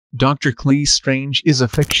Dr. CLEA STRANGE is a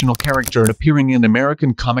fictional character appearing in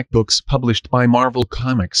American comic books published by Marvel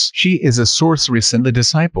Comics. She is a sorceress and the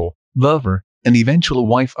disciple, lover, and eventual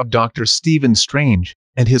wife of Dr. Stephen Strange,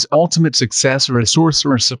 and his ultimate successor as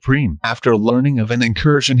Sorcerer Supreme. After learning of an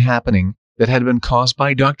incursion happening that had been caused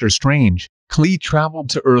by Dr. Strange, CLEA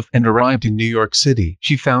traveled to Earth and arrived in New York City.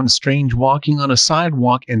 She found Strange walking on a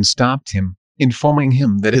sidewalk and stopped him, informing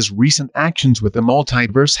him that his recent actions with the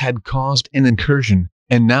multiverse had caused an incursion,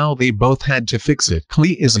 and now they both had to fix it.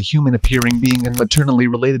 CLEA is a human-appearing being and maternally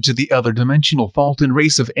related to the other dimensional Fulton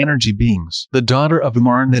race of energy beings. The daughter of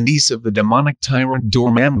Umar and the niece of the demonic tyrant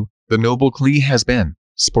Dormammu, the noble CLEA has been,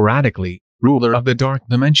 sporadically, ruler of the dark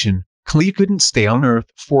dimension. CLEA couldn't stay on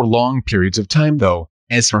Earth for long periods of time though,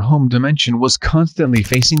 as her home dimension was constantly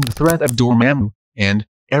facing the threat of Dormammu, and,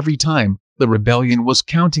 every time, the rebellion was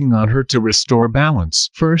counting on her to restore balance.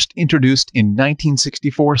 First introduced in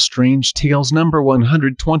 1964 Strange Tales number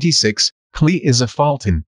 126, CLEA is a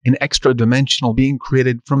Fulton, an extra-dimensional being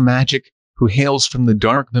created from magic, who hails from the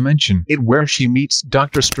dark dimension. Where she meets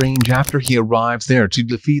Dr. Strange after he arrives there to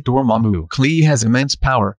defeat Dormammu. CLEA has immense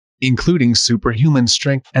power, including superhuman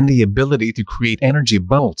strength and the ability to create energy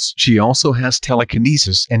bolts. She also has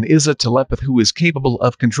telekinesis and is a telepath who is capable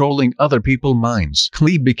of controlling other people's minds.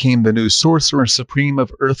 CLEA became the new Sorcerer Supreme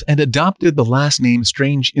of Earth and adopted the last name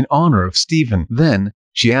Strange in honor of Stephen. Then,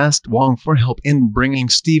 she asked Wong for help in bringing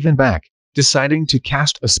Stephen back, deciding to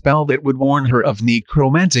cast a spell that would warn her of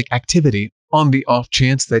necromantic activity, on the off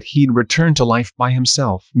chance that he'd return to life by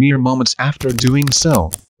himself. Mere moments after doing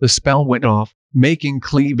so, the spell went off, making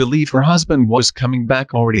CLEA believe her husband was coming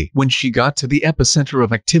back already. When she got to the epicenter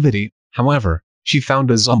of activity, however, she found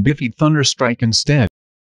a zombified thunderstrike instead.